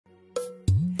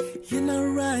You know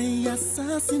right,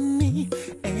 assassin,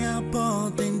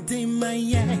 airport and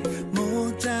Timaya,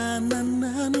 Moja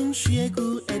Nananum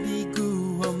Shegu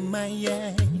Edigu on my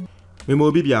eye.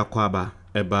 Memo bibi akwaba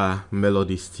eba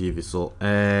Melodies TV. So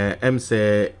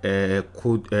say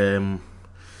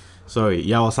sorry,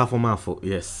 ya Osafo Marfo,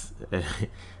 yes.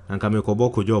 Anka me kobo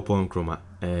kojo upon chroma.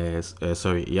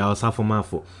 Sorry, ya Osafo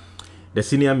Marfo. The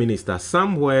senior minister,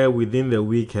 somewhere within the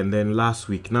week and then last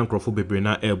week, Nankrofu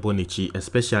Bebrina Bonichi,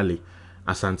 especially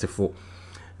Ashantifo.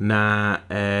 Na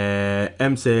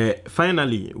say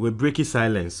finally we break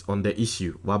silence on the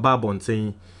issue. Wababon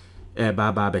saying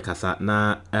Baba Bekasa.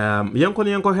 Na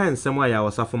yanko hen semwa ya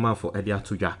Osafo Marfo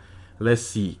ediatuja. Let's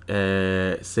see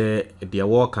say the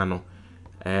worker no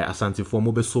Ashantifo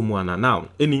mobe somuana. Now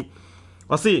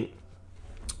I see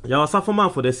ya Osafo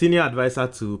Marfo, the senior advisor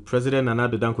to President Nana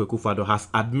Addo Dankwa Akufo-Addo, has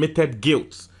admitted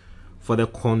guilt for the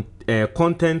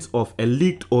contents of a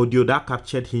leaked audio that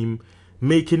captured him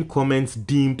making comments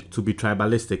deemed to be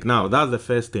tribalistic. Now, that's the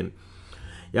first thing.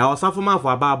 Ya Osafo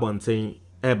Marfo ababon saying,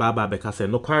 Baba Bekasa,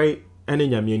 no quarry any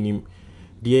nyamyenim.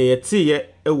 The yeti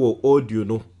ewo audio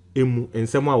no emu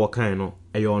ensemwa wakan no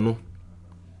eyono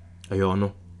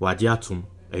wajiatum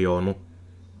eyono.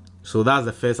 So that's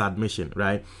the first admission,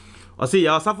 right? I see,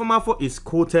 Osafo Marfo is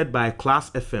quoted by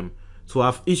Class FM to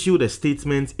have issued a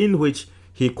statement in which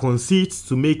he concedes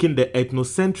to making the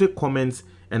ethnocentric comments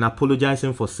and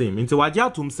apologizing for same. Into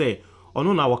wajiatum say,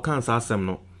 ono na wakan sa asem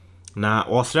no na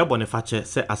osre bonifache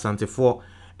se Ashantifo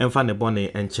emfa ne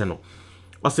bone enche no.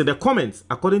 I say the comments,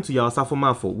 according to Osafo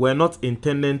Marfo, were not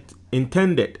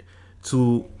intended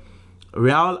to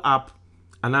rile up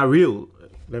and are real.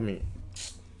 Let me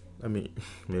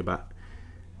maybe.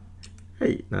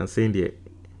 Hey, now saying there,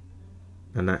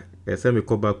 and I said me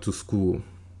go back to school.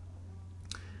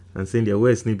 And saying there,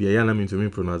 where's Nibia? Yeah, I mean to me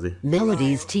pronounce it.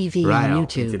 Melodies TV right on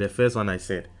YouTube. It's the first one I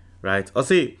said, right? I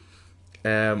say,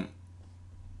 maybe,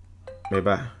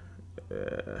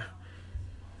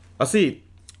 I see,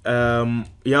 yeah,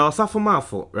 Osafo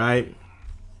Marfo, right?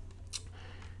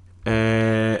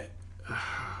 I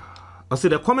see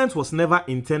the comment was never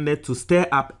intended to stir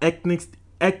up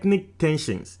ethnic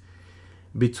tensions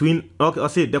between, okay, I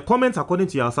say the comments according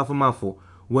to Osafo Marfo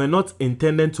were not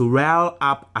intended to rile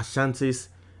up Ashantis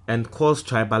and cause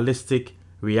tribalistic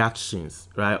reactions,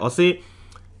 right? I say,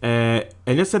 and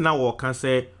you say now we can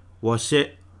say was she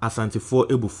Ashantifo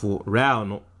ebufo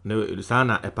rile no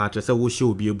sana a patch say we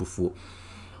should be ebufo.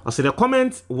 I say the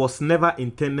comment was never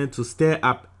intended to stir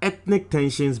up ethnic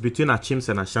tensions between Achims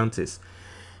and Ashantis.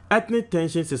 Ethnic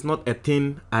tensions is not a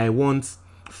thing I want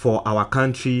for our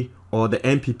country or the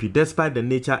MPP, despite the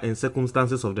nature and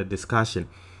circumstances of the discussion.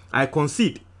 I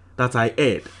concede that I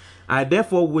erred. I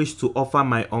therefore wish to offer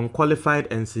my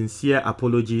unqualified and sincere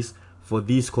apologies for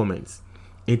these comments.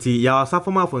 Inti ya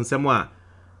Osafo Marfo nsemwa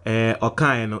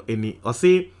okan no eni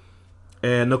ose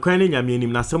no kwani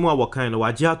nyamienim na semwa wokan no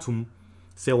wajiatum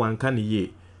se wanka ne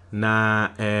ye na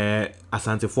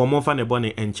Ashantifo monfa ne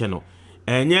bone enche no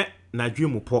enye na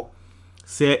dwemu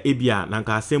se ebia na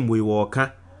nka asemwe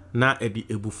woka na edi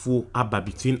ebufu aba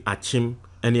between Achim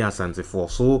and Ashantifo.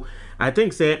 So I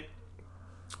think say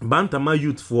Bantama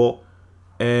youth for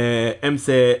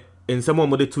say in some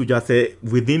of the two just say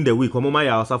within the week omoma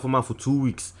ya Osafo Marfo for 2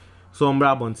 weeks. So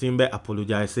Mbra Bontimbe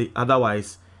apologize say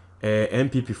otherwise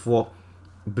MPP for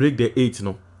break the 8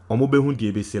 no omobe hu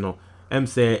die be say no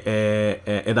say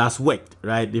it has worked,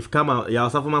 right? They've come out, ya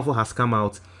Osafo Marfo has come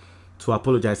out to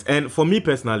apologize. And for me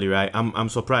personally, right, I'm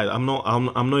surprised. I'm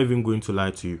not even going to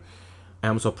lie to you.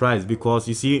 I'm surprised because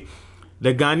you see,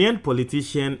 the Ghanaian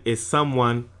politician is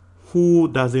someone who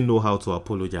doesn't know how to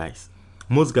apologize.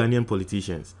 Most Ghanaian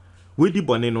politicians, with the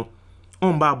boneno,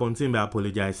 onba bontimbe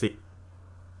apologize say.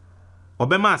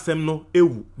 Obema asem no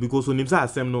ewu because onimsa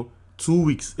asem no 2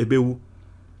 weeks ebewu,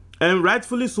 and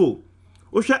rightfully so.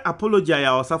 Osha apologize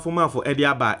ya Osafo Marfo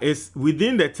ediaba is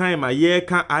within the time a year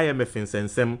can IMF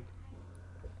insensem.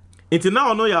 Until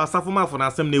now, no ya Osafo Marfo na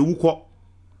asem na ewuko.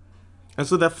 And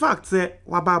so the fact say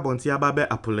waba bonti ababe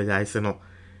apologize no,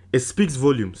 it speaks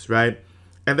volumes, right?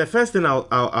 And the first thing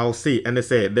I'll say, and they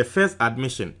say the first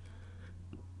admission,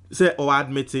 say or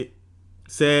admit it,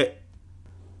 say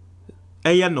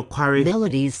eya no quarry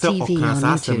Melodies TV on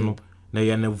YouTube. No, na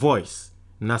ya ne voice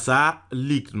na sa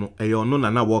leak no eya no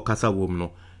na wakasa wom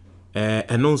no.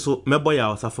 And also mebo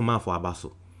ya Osafo Marfo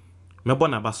abaso. Mebo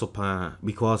na abaso pa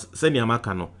because say ni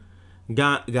amaka no.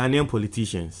 Ghanaian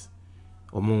politicians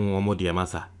omo de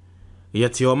masa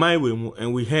yet your my way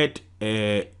and we had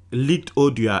leaked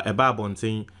audio about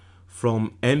bonting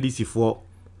from NDC for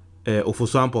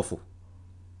Ofosu Ampofo.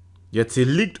 Yet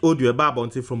leaked audio about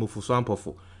bonting from Ofosu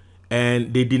Ampofo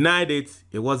and they denied it.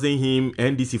 It wasn't him.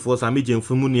 NDC for Samiji and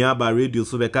Fumuniaba radio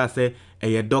so because say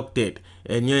a doctored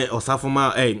and ye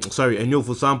Osafo sorry and you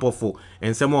for sample for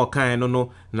and some more kind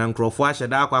no nankrofo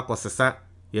shada kwa kosesa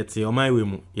yeti o my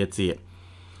wemu yeti.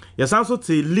 Yes, also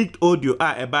to leaked audio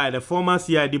by the former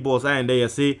CID boss and they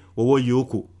say owo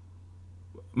yoku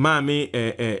mami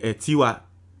tiwa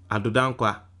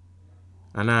adodankwa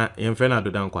ana yemfena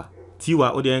adodankwa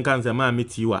tiwa odi enkan se mami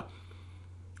tiwa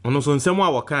ono so nsem a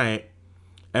wokan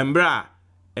embra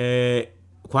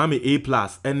Kwame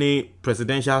A+ any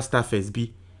presidential staffers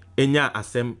bi enya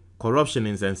asem corruption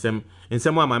in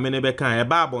nsem a mame ne be kan e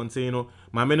ba abonten no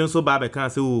mame no so ba be kan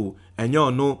se o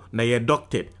enyo no na ye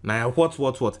doctored na ye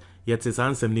what yet is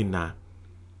ansem ni na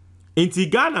inti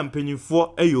Ghana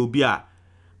mpanyimfo obi a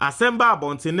asem ba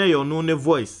abonten na ye no ne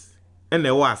voice ene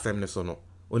wo asem ne so no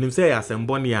onim se ye asem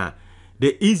boni a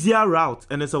the easier route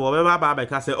and so whatever ba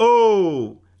can say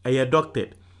oh a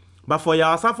doctored but for your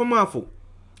Osafo Marfo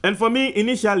and for me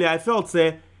initially I felt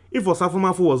say if Osafo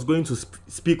Marfo was going to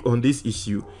speak on this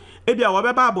issue ebia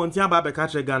whatever bontia ba be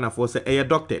catch Ghana for say a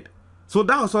doctored so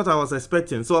that was what I was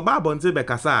expecting so ba bontia be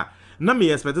kasa na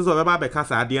me expect so whatever be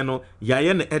kasa ade no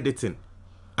yaye ne editing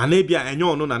and ebia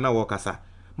enyo no na wo kasa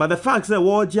but the fact say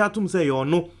wo ji atum say yo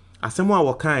no asemo a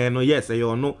wo kan no yes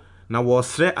yo no na wo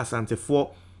sre Asante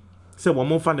for say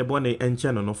one fan the bonnet and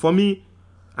channel no for me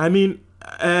I mean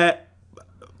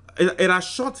it has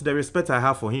shot the respect I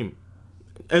have for him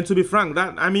and to be frank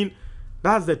that I mean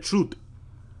that's the truth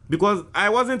because I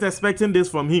wasn't expecting this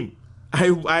from him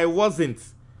I wasn't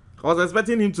I was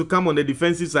expecting him to come on the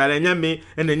defensive side and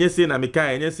then say na Mika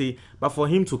and say but for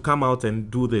him to come out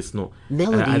and do this no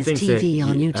Melodies I think TV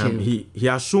on YouTube he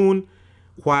has shown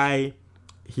why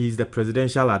he's the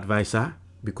presidential advisor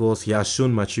because he has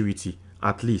shown maturity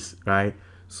at least, right?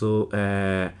 So,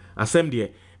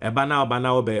 assembly,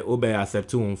 bana obe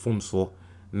accept on forms for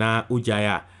na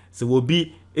ujaya. So will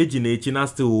be ejine na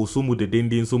still so mu de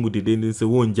dendin so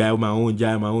won jai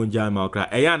ma okra.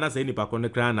 Eya na say nipa kon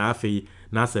kra na afei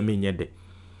na asem nyede.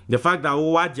 The fact that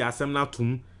wo waje asem na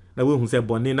tum na we hu say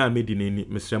bone na medi nani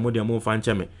mesremo de mo fa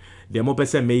nche me. De mo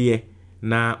pese meye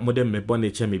na mo de me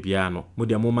bone che me bia no. Mo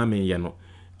de mo ma me ye no.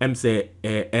 Say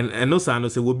and no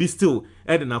say will be still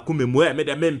na kume mu me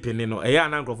de mempene no eya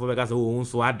na nkrofo be ka say wo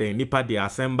nso aden nipa de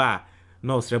asemba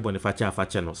no srebo ne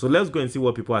fache no. So let's go and see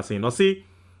what people are saying. Now see,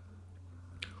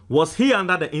 was he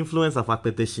under the influence of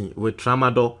appetition with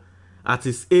tramadol at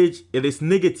his age? It is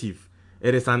negative.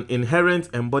 It is an inherent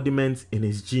embodiment in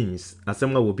his genes.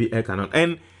 Asemba will be air canon.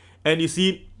 And you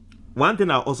see, one thing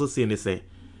I also say is say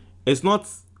it's not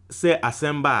say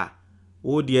asemba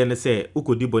oh dear say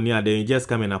Ukodibonia then you just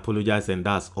come and apologize and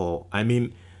that's all. I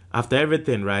mean, after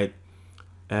everything, right?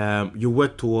 You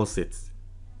work towards it.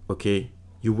 Okay?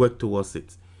 You work towards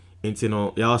it. And you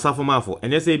know, ya Osafo Marfo.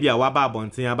 And you say be a waba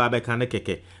bontin ababe kane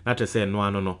keke. Not to say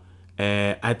no.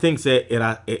 I think say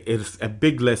it's a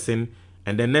big lesson.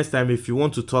 And then next time if you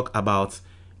want to talk about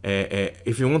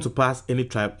if you want to pass any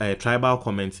tribal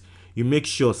comments, you make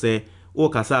sure say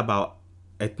kasa about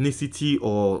ethnicity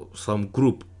or some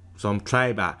group, some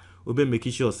tribe, will be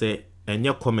making sure say and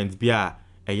your comments be a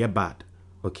bad.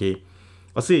 Okay.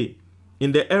 Or see,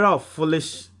 in the era of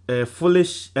foolish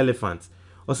elephants,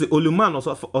 or say Oluman or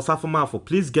Osafo Marfo,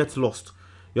 please get lost.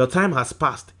 Your time has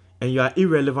passed and you are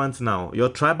irrelevant now. Your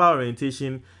tribal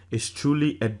orientation is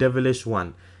truly a devilish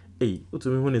one. Hey, what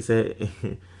do you mean say?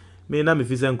 Me na me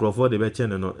fi say nkrofo de be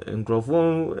chene no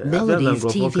nkrofo Melodies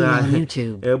TV on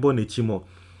YouTube. Ebo ne chimo.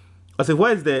 I say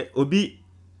why is the Obi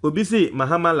say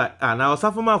Mahama like na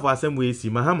Osafo Marfo asem we si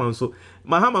Mahama so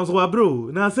wa bro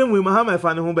na asem we Mahama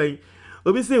fa ne ho ban.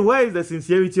 Obi say why is the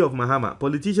sincerity of Mahama?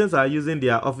 Politicians are using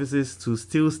their offices to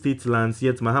steal state lands,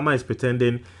 yet Mahama is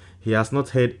pretending he has not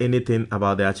heard anything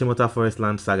about the Achimota Forest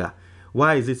Land saga.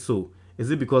 Why is it so?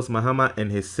 Is it because Mahama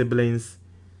and his siblings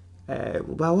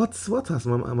but what has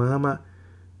Mahama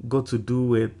got to do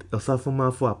with Osafo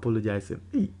Marfo apologizing?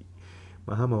 Hey,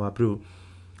 Mahama wa bro.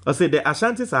 I say the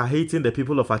Ashantis are hating the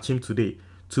people of Achim today.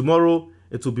 Tomorrow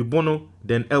it will be Bono,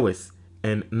 then Ewes,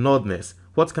 and Nordness.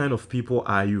 What kind of people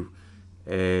are you?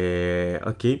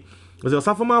 Okay. Because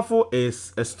Osafo Marfo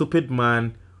is a stupid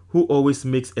man who always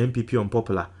makes MPP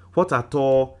unpopular. What at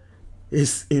all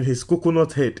is in his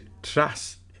coconut head?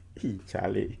 Trash. Hey,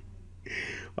 Charlie.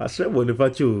 See,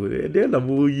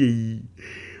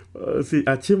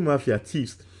 Achim Mafia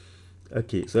thieves.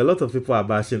 Okay, so a lot of people are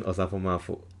bashing Osafo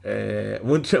Marfo.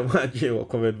 Won't try to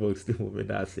comment box the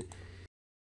moment I say.